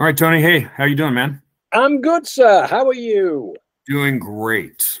All right, Tony. Hey, how you doing, man? I'm good, sir. How are you? Doing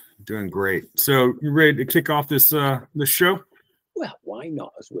great. Doing great. So, you ready to kick off this show? Well, why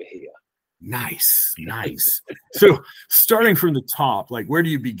not as we're here? Nice, nice. So, starting from the top, like where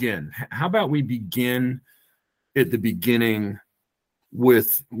do you begin? How about we begin at the beginning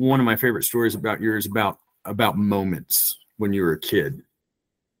with one of my favorite stories about yours about moments when you were a kid.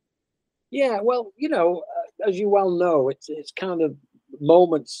 Yeah, well, as you well know, it's kind of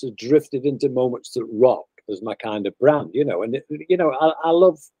moments that drifted into moments that rock as my kind of brand, I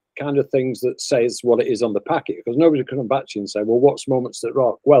love kind of things that says what it is on the packet because nobody can come back to you and say, well, what's moments that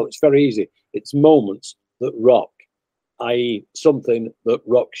rock? Well, it's very easy. It's moments that rock, i.e., something that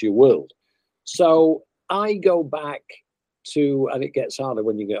rocks your world. So I go back to, and it gets harder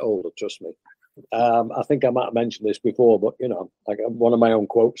when you get older, trust me. I think I might have mentioned this before, but like one of my own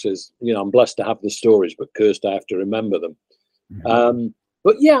quotes is, I'm blessed to have the stories, but cursed I have to remember them.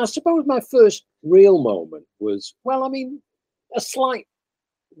 But yeah, I suppose my first real moment was, well, I mean, a slight,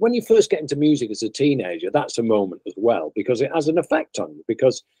 when you first get into music as a teenager, that's a moment as well, because it has an effect on you,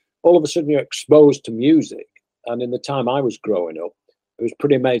 because all of a sudden you're exposed to music. And in the time I was growing up, it was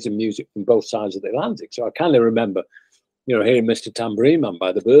pretty amazing music from both sides of the Atlantic. So I kind of remember hearing Mr. Tambourine Man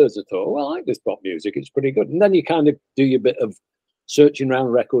by the Byrds, I thought, well, I like this pop music. It's pretty good. And then you kind of do your bit of searching around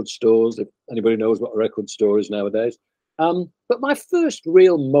record stores, if anybody knows what a record store is nowadays. But my first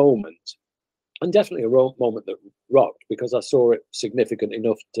real moment, and definitely a moment that rocked because I saw it significant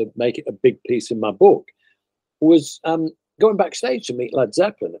enough to make it a big piece in my book, was going backstage to meet Led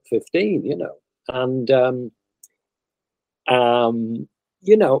Zeppelin at 15, And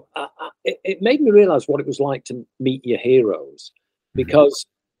it made me realize what it was like to meet your heroes because,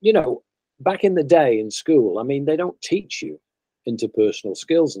 back in the day in school, I mean, they don't teach you interpersonal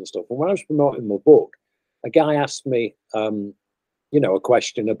skills and stuff. And when I was promoting my book, a guy asked me, a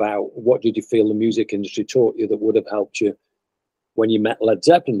question about what did you feel the music industry taught you that would have helped you when you met Led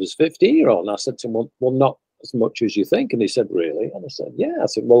Zeppelin as 15-year-old? And I said to him, well, not as much as you think. And he said, really? And I said, yeah. I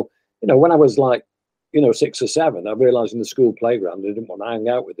said, well, when I was like, 6 or 7, I realized in the school playground I didn't want to hang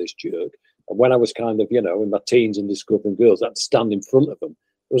out with this jerk. And when I was kind of, in my teens and discovering girls, I had to stand in front of them.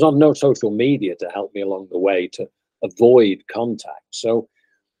 There was on no social media to help me along the way to avoid contact. So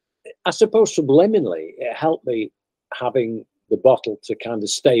I suppose subliminally, it helped me having the bottle to kind of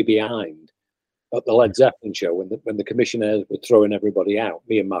stay behind at the Led Zeppelin show when the commissionaires were throwing everybody out.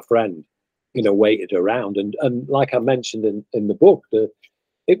 Me and my friend, waited around. And like I mentioned in the book,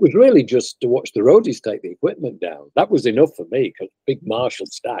 it was really just to watch the roadies take the equipment down. That was enough for me because big Marshall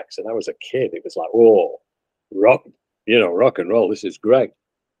stacks, and I was a kid. It was like, oh, rock, rock and roll. This is great.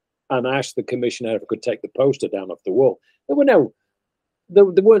 And I asked the commissioner if I could take the poster down off the wall. There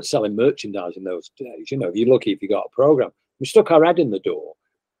were they weren't selling merchandise in those days. You're lucky if you got a program. We stuck our head in the door,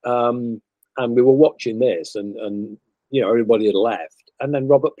 and we were watching this, and everybody had left, and then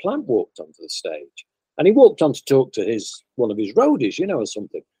Robert Plant walked onto the stage. And he walked on to talk to one of his roadies, or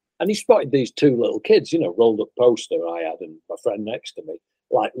something. And he spotted these two little kids, rolled up poster I had and my friend next to me,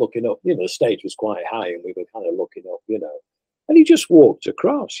 like looking up. The stage was quite high and we were kind of looking up, And he just walked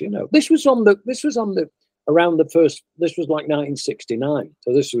across, This was on the around the first. This was like 1969,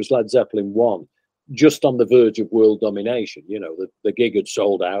 so this was Led Zeppelin 1, just on the verge of world domination. The gig had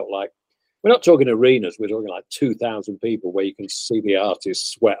sold out. Like, we're not talking arenas, we're talking like 2,000 people where you can see the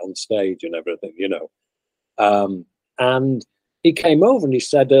artists sweat on stage and everything. And he came over and he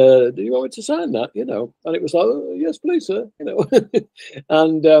said, do you want me to sign that? And it was like, oh, yes, please, sir.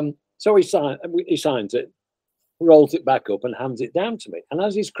 And so he signs it, rolls it back up and hands it down to me. And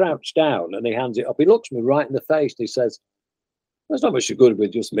as he's crouched down and he hands it up, he looks me right in the face and he says, there's not much good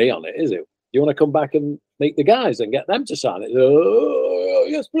with just me on it, is it? Do you want to come back and meet the guys and get them to sign it? Oh,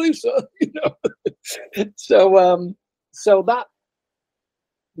 yes, please, sir. So that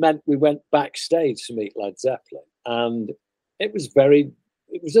meant we went backstage to meet Led Zeppelin, and it was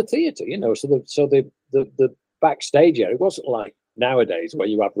a theatre, So the backstage area, it wasn't like nowadays where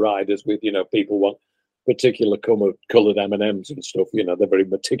you have riders with people want particular coloured M&Ms and stuff. They're very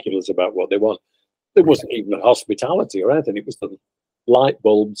meticulous about what they want. There wasn't even hospitality or anything. It was the light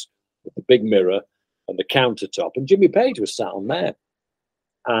bulbs with the big mirror and the countertop, and Jimmy Page was sat on there,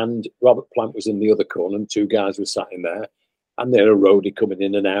 and Robert Plant was in the other corner, and two guys were sat in there. And they're a roadie coming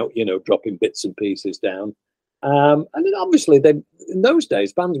in and out, dropping bits and pieces down. And then obviously, in those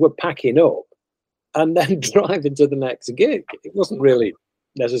days, bands were packing up and then driving to the next gig. It wasn't really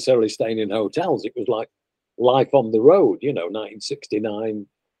necessarily staying in hotels. It was like life on the road, 1969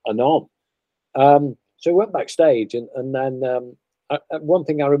 and on. So we went backstage, and then one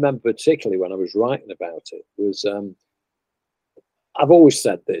thing I remember particularly when I was writing about it was I've always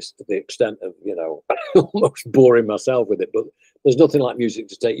said this to the extent of, almost boring myself with it, but there's nothing like music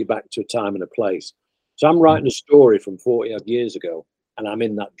to take you back to a time and a place. So I'm writing a story from 40 odd years ago, and I'm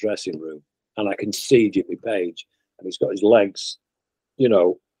in that dressing room, and I can see Jimmy Page, and he's got his legs,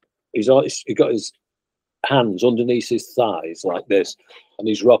 he's got his hands underneath his thighs like this, and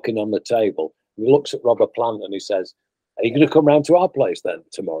he's rocking on the table. And he looks at Robert Plant and he says, "Are you going to come round to our place then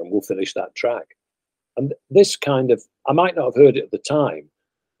tomorrow, and we'll finish that track?" And this kind of, I might not have heard it at the time,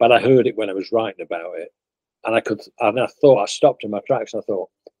 but I heard it when I was writing about it. And I stopped in my tracks and I thought,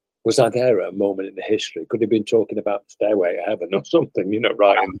 was I there at a moment in the history? Could have been talking about Stairway to Heaven or something,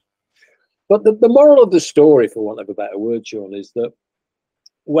 right? But the moral of the story, for want of a better word, Sean, is that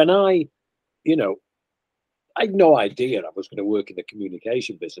when I had no idea I was going to work in the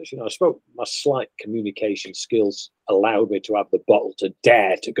communication business. I spoke, my slight communication skills allowed me to have the bottle to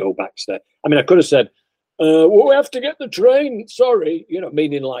dare to go backstage. I mean, I could have said, well, we have to get the train. Sorry,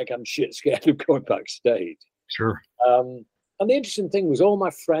 meaning like I'm shit scared of going backstage. Sure. And the interesting thing was all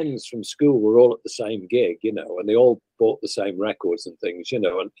my friends from school were all at the same gig, and they all bought the same records and things, and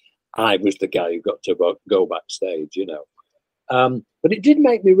I was the guy who got to go backstage, But it did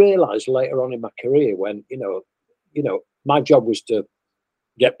make me realize later on in my career when, my job was to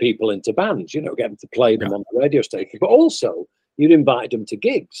get people into bands, get them to play them on the radio station, but also you'd invite them to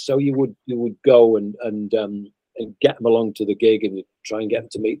gigs. So you would go and get them along to the gig, and you try and get them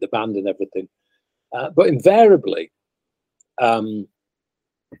to meet the band and everything. But invariably, I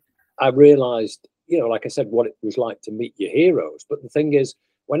realized, like I said, what it was like to meet your heroes. But the thing is,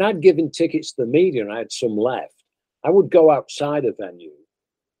 when I'd given tickets to the media and I had some left, I would go outside a venue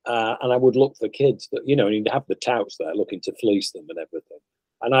and I would look for kids that, and you'd have the touts there looking to fleece them and everything.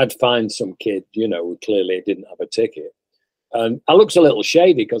 And I'd find some kid, who clearly didn't have a ticket. And I looked a little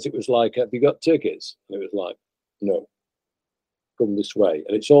shady because it was like, "Have you got tickets?" And it was like, "No, come this way."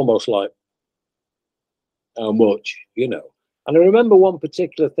 And it's almost like, "How much?" And I remember one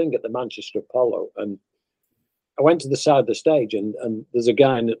particular thing at the Manchester Apollo, and I went to the side of the stage, and there's a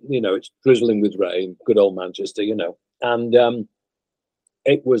guy, it's drizzling with rain, good old Manchester, and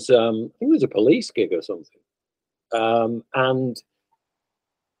it was a police gig or something, and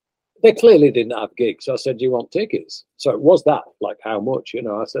they clearly didn't have gigs. So I said, "Do you want tickets?" So it was that, like, how much?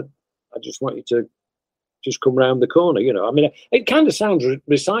 I said, "I just want you to just come round the corner." I mean, it kind of sounds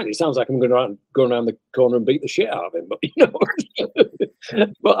recited. It sounds like I'm going around the corner and beat the shit out of him, but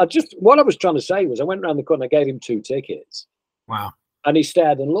but what I was trying to say was, I went around the corner, I gave him 2 tickets. Wow. And he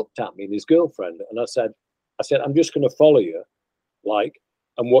stared and looked at me and his girlfriend, and I said, "I'm just going to follow you,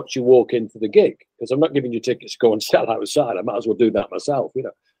 and watch you walk into the gig, because I'm not giving you tickets to go and sell outside. I might as well do that myself,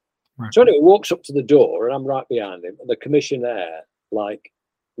 Right. So anyway, he walks up to the door, and I'm right behind him, and the commissionaire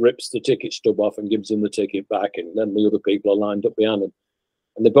rips the ticket stub off and gives him the ticket back, and then the other people are lined up behind him,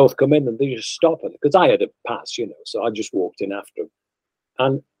 and they both come in and they just stop it, because I had a pass, so I just walked in after him,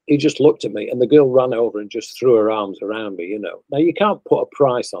 and he just looked at me, and the girl ran over and just threw her arms around me. Now you can't put a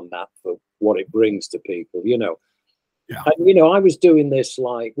price on that for what it brings to people. Yeah. And I was doing this,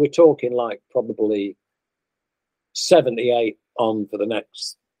 we're talking probably 78 on for the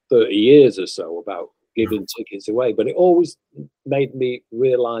next 30 years or so, about giving tickets away. But it always made me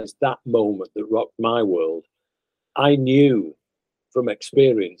realize that moment that rocked my world. I knew from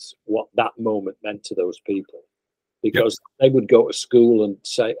experience what that moment meant to those people, because they would go to school and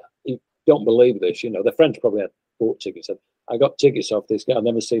say, "You don't believe this." Their friends probably had bought tickets. And I got tickets off this guy. I've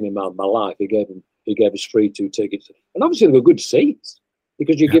never seen him in my life. He gave us free 2 tickets. And obviously they were good seats,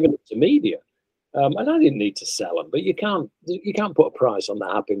 because you're giving it to media. And I didn't need to sell them, but you can't put a price on the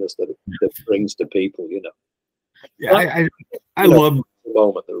happiness that it brings to people, Yeah, I love the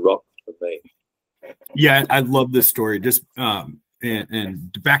moment that rocked for me. Yeah, I love this story. Just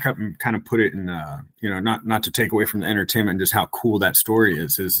and to back up and kind of put it in, not to take away from the entertainment, just how cool that story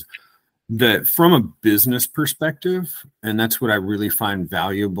is that from a business perspective, and that's what I really find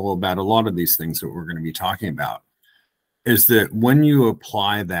valuable about a lot of these things that we're going to be talking about, is that when you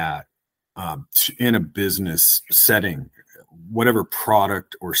apply that in a business setting, whatever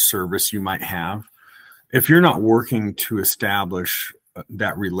product or service you might have, if you're not working to establish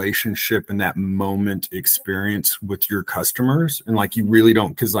that relationship and that moment experience with your customers, and you really don't,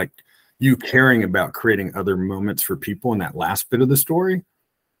 because you caring about creating other moments for people in that last bit of the story,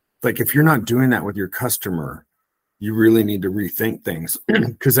 if you're not doing that with your customer, you really need to rethink things,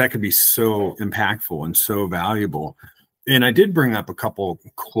 because that could be so impactful and so valuable. And I did bring up a couple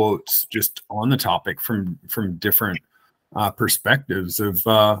quotes just on the topic from different perspectives of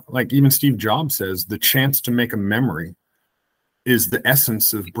even Steve Jobs says, "The chance to make a memory is the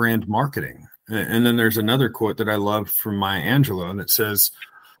essence of brand marketing." And then there's another quote that I love from Maya Angelou that says,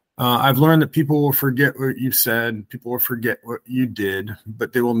 I've learned that people will forget what you said, people will forget what you did,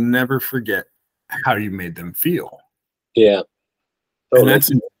 but they will never forget how you made them feel. Yeah. Totally.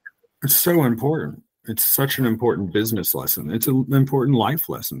 And it's so important. It's such an important business lesson. It's an important life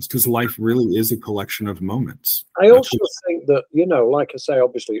lessons, because life really is a collection of moments. I also think that, like I say,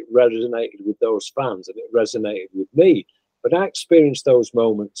 obviously it resonated with those fans and it resonated with me, but I experienced those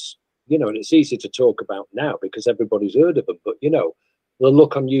moments, and it's easy to talk about now because everybody's heard of them, but the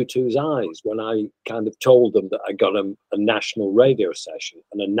look on U2's eyes when I kind of told them that I got a national radio session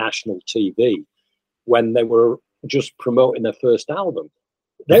and a national TV when they were just promoting their first album.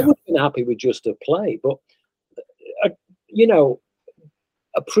 They would have been happy with just a play, but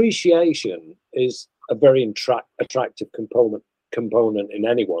appreciation is a very attractive component in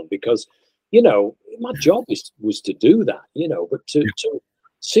anyone, because my job was to do that, but to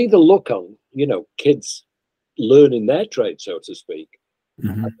see the look on kids learning their trade, so to speak.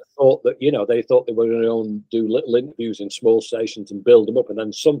 Mm-hmm. I thought that they thought they were going to do little interviews in small stations and build them up, and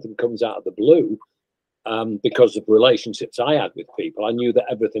then something comes out of the blue. Because of relationships I had with people, I knew that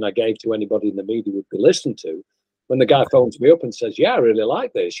everything I gave to anybody in the media would be listened to. When the guy phones me up and says, yeah, I really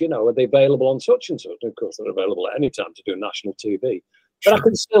like this, are they available on such and such? And of course, they're available at any time to do national TV. But I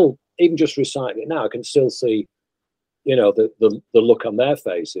can still, even just reciting it now, I can still see, the look on their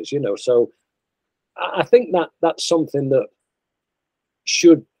faces, So I think that that's something that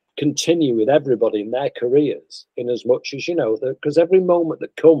should continue with everybody in their careers, in as much as, because every moment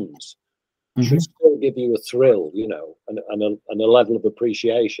that comes should still give you a thrill, and a level of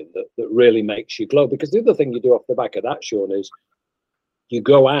appreciation that really makes you glow. Because the other thing you do off the back of that, Sean, is you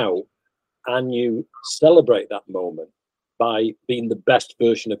go out and you celebrate that moment by being the best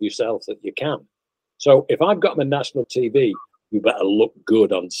version of yourself that you can. So if I've got my national TV, you better look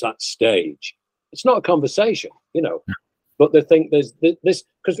good on that stage. It's not a conversation, but they think there's this,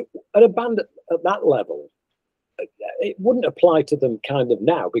 because at a band at that level, it wouldn't apply to them kind of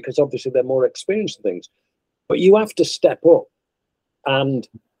now, because obviously they're more experienced in things, but you have to step up and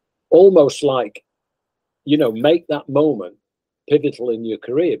almost like, make that moment pivotal in your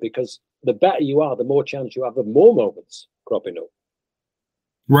career, because the better you are, the more chance you have of more moments cropping up.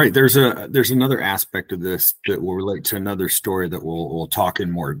 Right. There's another aspect of this that will relate to another story that we'll talk in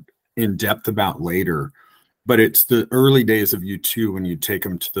more in depth about later, but it's the early days of U2 when you take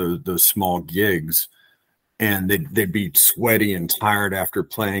them to those small gigs. And they'd be sweaty and tired after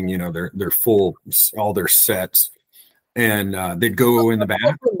playing, their full, all their sets. And they'd go in the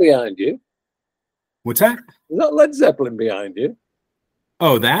back. Behind you. What's that? Is that Led Zeppelin behind you?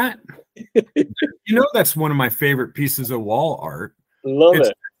 Oh, that? That's one of my favorite pieces of wall art. Love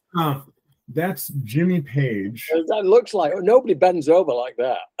it. That's Jimmy Page. That looks like nobody bends over like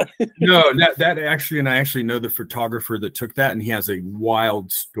that. No, that actually, and I actually know the photographer that took that, and he has a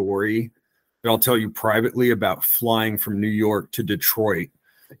wild story that I'll tell you privately about flying from New York to Detroit.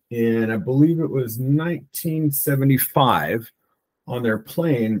 And I believe it was 1975 on their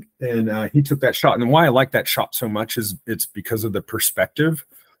plane. And he took that shot. And why I like that shot so much is it's because of the perspective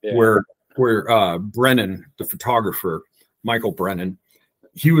where Brennan, the photographer, Michael Brennan,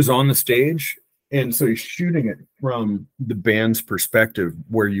 he was on the stage. And so he's shooting it from the band's perspective,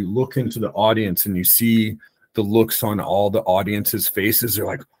 where you look into the audience and you see the looks on all the audience's faces. They're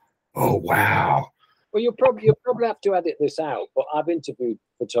like, oh, wow. Well, you'll probably have to edit this out, but I've interviewed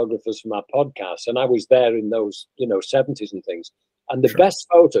photographers for my podcast, and I was there in those, 70s and things. And the best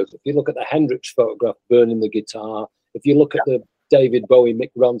photos, if you look at the Hendrix photograph burning the guitar, if you look at the David Bowie,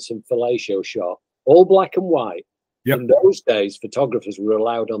 Mick Ronson fellatio shot, all black and white. Yep. In those days, photographers were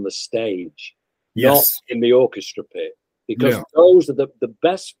allowed on the stage, not in the orchestra pit, because those are the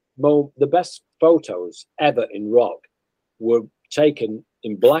best photos ever in rock were taken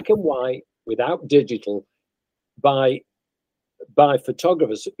in black and white without digital by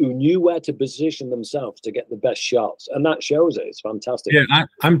photographers who knew where to position themselves to get the best shots, and that shows it. It's fantastic. Yeah,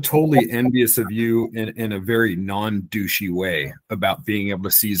 I'm totally envious of you in a very non-douchey way about being able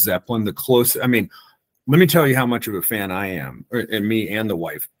to see Zeppelin. Let me tell you how much of a fan I am, and me and the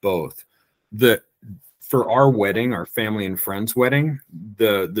wife both. For our wedding, our family and friends wedding,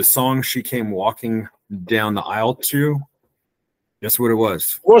 the song she came walking down the aisle to, guess what it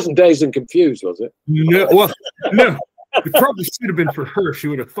was? It wasn't Dazed and Confused, was it? No, well, no. It probably should have been for her. She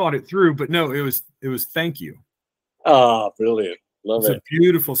would have thought it through, but no, it was Thank You. Ah, brilliant. Love it. It's a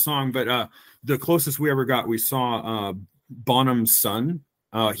beautiful song, but the closest we ever got, we saw Bonham's son.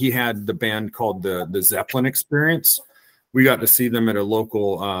 He had the band called the Zeppelin Experience. We got to see them at a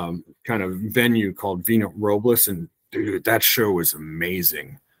local kind of venue called Vino Robles, and dude, that show was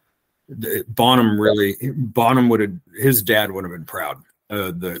amazing. Bonham his dad would have been proud.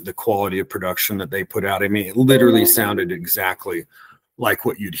 The quality of production that they put out. I mean, it literally sounded exactly like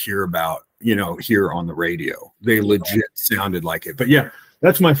what you'd hear about, here on the radio. They legit sounded like it. But yeah,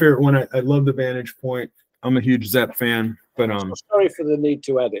 that's my favorite one. I love the Vantage Point. I'm a huge Zepp fan, but I'm sorry for the need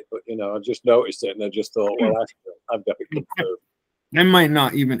to edit, but I just noticed it and I just thought, well, I've got to confirm. I might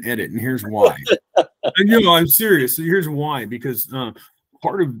not even edit, and here's why. I'm serious. So here's why, because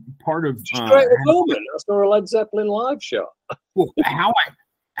part of straight to Bowman. I saw a Led Zeppelin live show. Well, how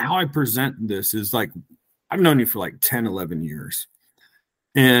I present this is like, I've known you for like 10, 11 years.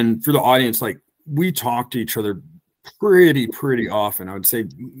 And for the audience, like, we talk to each other pretty often. I would say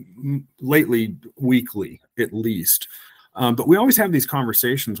lately, weekly at least. But we always have these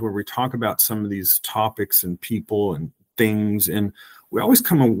conversations where we talk about some of these topics and people and things. And we always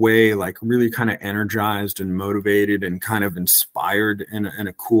come away like really kind of energized and motivated and kind of inspired in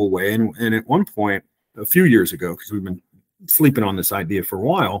a cool way. And at one point, a few years ago, because we've been sleeping on this idea for a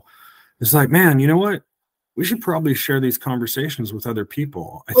while, it's like, man, you know what? We should probably share these conversations with other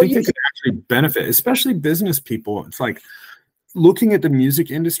people. I think they could actually benefit, especially business people. It's like looking at the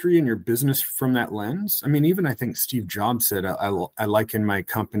music industry and your business from that lens. I mean, even I think Steve Jobs said, I liken my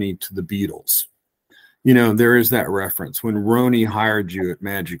company to the Beatles. There is that reference when Ronnie hired you at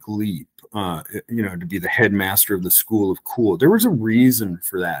Magic Leap, to be the headmaster of the School of Cool. There was a reason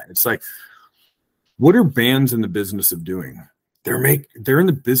for that. It's like, what are bands in the business of doing? They're in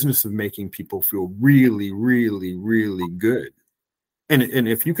the business of making people feel really, really, really good. And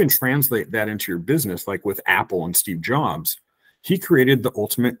if you can translate that into your business, like with Apple and Steve Jobs, he created the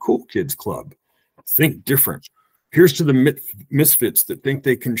ultimate cool kids club. Think different. Here's to the misfits that think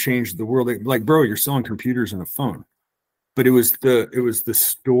they can change the world. Like, bro, you're selling computers and a phone. But it was the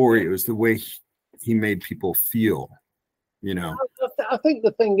story. It was the way he made people feel. I think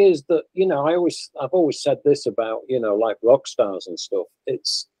the thing is that I've always said this about like rock stars and stuff.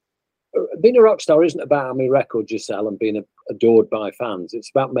 It's being a rock star isn't about how many records you sell and being adored by fans. It's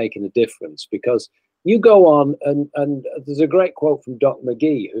about making a difference, because you go on and there's a great quote from Doc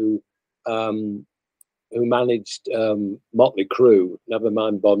McGee who managed Motley Crue, never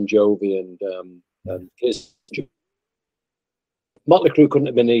mind Bon Jovi and Kiss. Motley Crue couldn't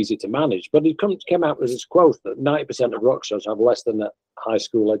have been easy to manage, but he came out with this quote that 90% of rock stars have less than a high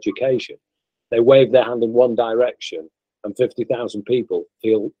school education. They wave their hand in one direction, and 50,000 people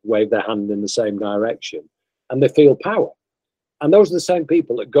wave their hand in the same direction, and they feel power. And those are the same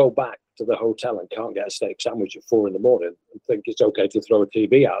people that go back to the hotel and can't get a steak sandwich at 4 a.m. and think it's okay to throw a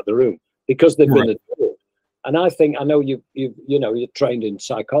TV out of the room because they've been adored. And I know you're trained in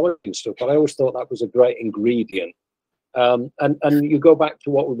psychology and stuff, but I always thought that was a great ingredient. And you go back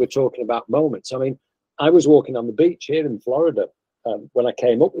to what we were talking about moments. I mean, I was walking on the beach here in Florida when I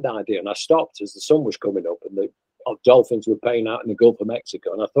came up with the idea, and I stopped as the sun was coming up and the dolphins were paying out in the Gulf of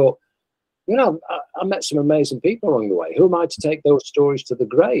Mexico. And I thought, I met some amazing people along the way. Who am I to take those stories to the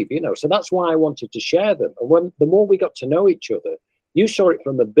grave? So that's why I wanted to share them. And the more we got to know each other, you saw it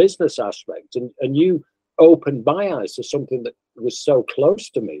from a business aspect, and you opened my eyes to something that was so close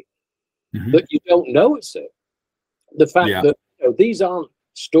to me that you don't notice it. The fact that these aren't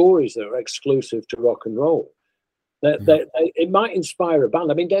stories that are exclusive to rock and roll. It might inspire a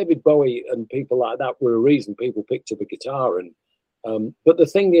band. I mean, David Bowie and people like that were a reason people picked up a guitar. But the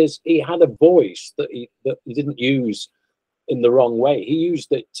thing is, he had a voice that he didn't use in the wrong way. He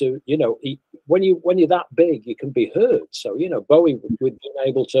used it to, when you're that big, you can be heard. So, Bowie would be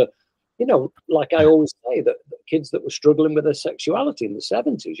able to, like I always say, that the kids that were struggling with their sexuality in the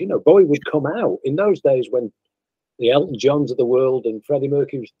 70s, Bowie would come out in those days when the Elton Johns of the world and Freddie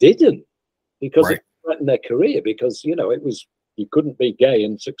Mercury didn't, because it threatened their career, because it was, you couldn't be gay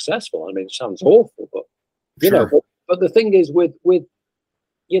and successful. I mean, it sounds awful, but but the thing is with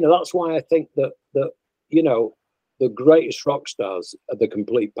that's why I think that the greatest rock stars are the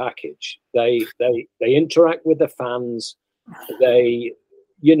complete package. They interact with the fans. They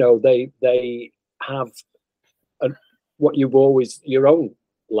have what you've always, your own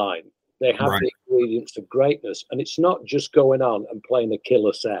line. They have the ingredients of greatness, and it's not just going on and playing a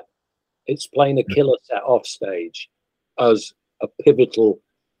killer set. It's playing a killer set off stage as a pivotal,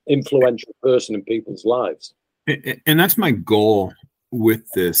 influential person in people's lives. And that's my goal with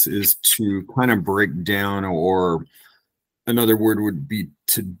this, is to kind of break down, or another word would be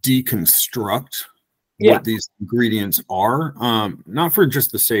to deconstruct what these ingredients are, not for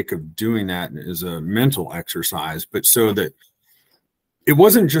just the sake of doing that as a mental exercise, but so that it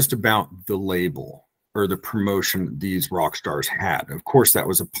wasn't just about the label or the promotion that these rock stars had. Of course, that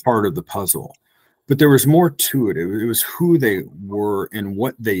was a part of the puzzle. but there was more to it. It was who they were and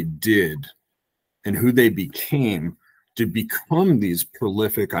what they did and who they became to become these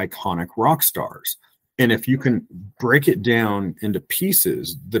prolific, iconic rock stars. And if you can break it down into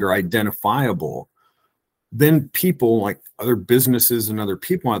pieces that are identifiable, then people, like other businesses and other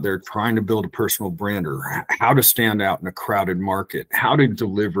people out there trying to build a personal brand, or how to stand out in a crowded market, how to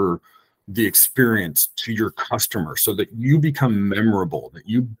deliver the experience to your customer so that you become memorable, that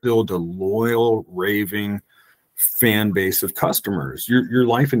you build a loyal, raving fan base of customers. Your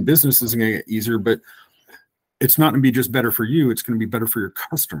life and business isn't going to get easier, but it's not going to be just better for you. It's going to be better for your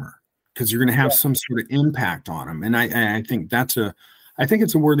customer, because you're going to have some sort of impact on them. And I think I think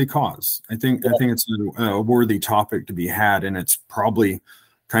it's a worthy cause. I think it's a worthy topic to be had, and it's probably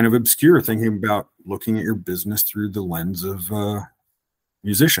kind of obscure thinking about looking at your business through the lens of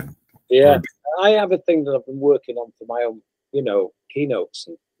musician. Yeah, I have a thing that I've been working on for my own, keynotes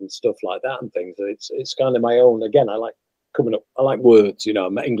and stuff like that and things. It's kind of my own. Again, I like words.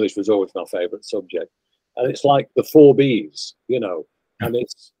 My English was always my favorite subject, and it's like the 4 Bs, and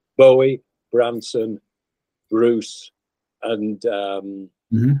it's Bowie, Branson, Bruce, and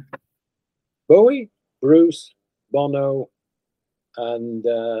Bowie, Bruce, Bono, and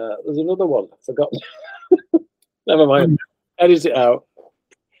there's another one I forgot. Never mind, edit it out.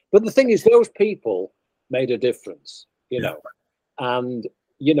 But the thing is, those people made a difference, and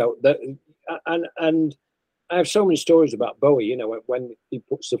and I have so many stories about Bowie. When he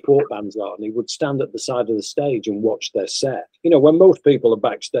put support bands on, he would stand at the side of the stage and watch their set. When most people are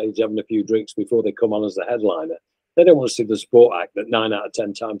backstage having a few drinks before they come on as the headliner, they don't want to see the support act that 9 out of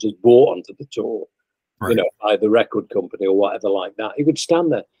 10 times is brought onto the tour, right, by the record company or whatever like that. He would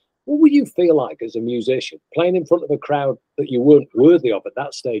stand there. What would you feel like as a musician playing in front of a crowd that you weren't worthy of at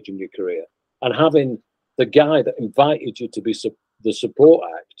that stage in your career, and having the guy that invited you to be the support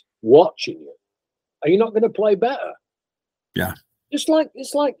act watching you? Are you not going to play better? Yeah. It's like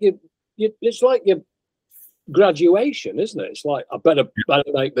your graduation, isn't it? It's like, I better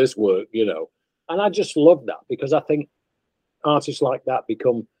make this work, And I just love that, because I think artists like that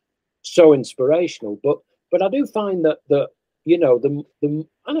become so inspirational. But I do find that the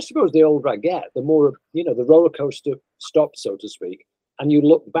and I suppose the older I get, the more the roller coaster stops, so to speak, and you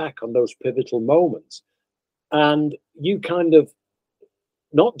look back on those pivotal moments, and you kind of,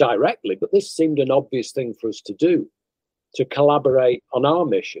 not directly, but this seemed an obvious thing for us to do, to collaborate on our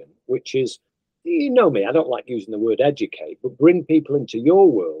mission, which is, me, I don't like using the word educate, but bring people into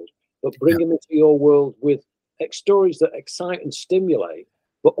your world, but bring them into your world with stories that excite and stimulate,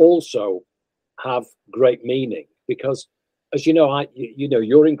 but also have great meaning. Because, as you know,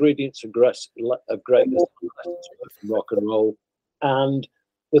 your ingredients of greatness, rock and roll, and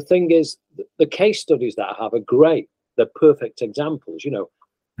the thing is, the case studies that I have are great. They're perfect examples.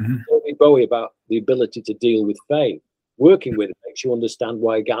 Bowie about the ability to deal with fame. Working with it makes you understand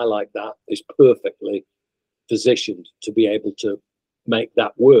why a guy like that is perfectly positioned to be able to make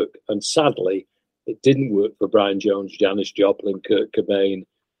that work. And sadly, it didn't work for Brian Jones, Janis Joplin, Kurt Cobain,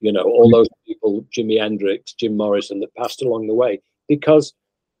 all those people, Jimi Hendrix, Jim Morrison, that passed along the way, because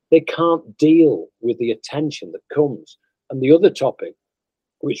they can't deal with the attention that comes. And the other topic,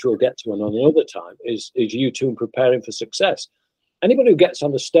 which we'll get to another time, is U2 preparing for success. Anybody who gets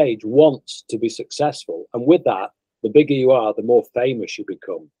on the stage wants to be successful. And with that, the bigger you are, the more famous you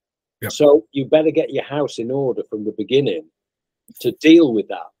become. Yep. So you better get your house in order from the beginning to deal with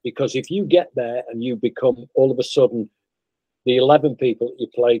that. Because if you get there and you become, all of a sudden, the 11 people that you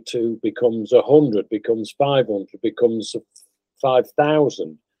play to becomes 100, becomes 500, becomes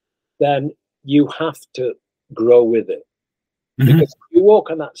 5,000, then you have to grow with it. Mm-hmm. Because if you walk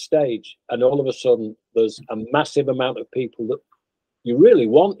on that stage and all of a sudden there's a massive amount of people that you really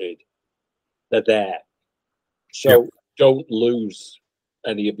wanted, they're there. So don't lose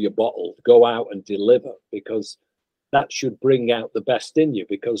any of your bottles. Go out and deliver, because that should bring out the best in you.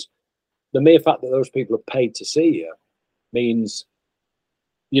 Because the mere fact that those people are paid to see you means,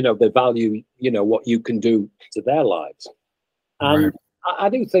 they value, what you can do to their lives. And right. I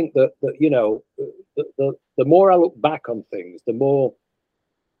do think that the more I look back on things, the more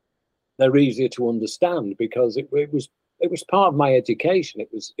they're easier to understand, because it was part of my education.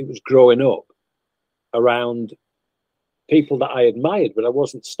 It was growing up around people that I admired, but I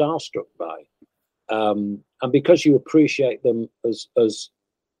wasn't starstruck by. And because you appreciate them as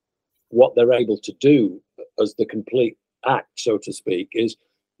what they're able to do as the complete act, so to speak, is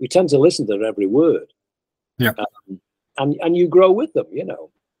you tend to listen to their every word. Yeah. And you grow with them,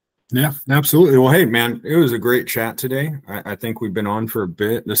 Yeah, absolutely. Well, hey, man, it was a great chat today. I think we've been on for a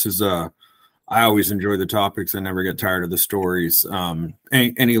bit. This is I always enjoy the topics. I never get tired of the stories.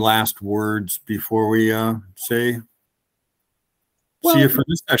 Any last words before we say see you for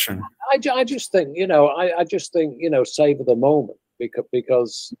this session? I just think, I just think, savor the moment,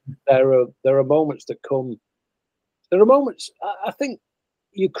 because there are moments that come. There are moments, I think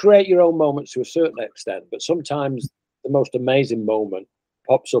you create your own moments to a certain extent, but sometimes the most amazing moment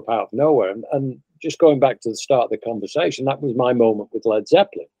pops up out of nowhere. And just going back to the start of the conversation, that was my moment with Led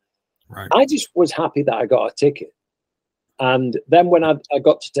Zeppelin. Right. I just was happy that I got a ticket. And then when I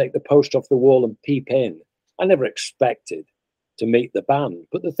got to take the poster off the wall and peep in, I never expected to meet the band.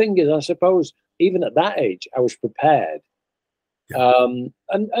 But the thing is, I suppose even at that age, I was prepared. Yeah. And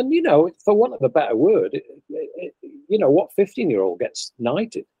for want of a better word, what 15-year-old gets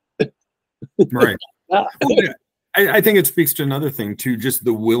knighted? Right. I think it speaks to another thing too, just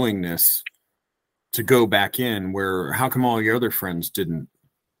the willingness to go back in, where how come all your other friends didn't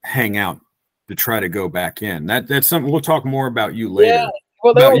hang out to try to go back in? That's something we'll talk more about you later. Yeah.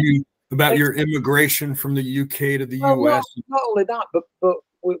 Well, about your immigration from the UK to the US. Not only that, but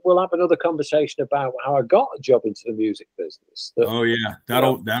we'll have another conversation about how I got a job into the music business. Oh yeah,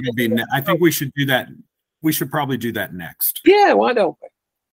 that'll be. I think we should do that. We should probably do that next. Yeah, why don't we?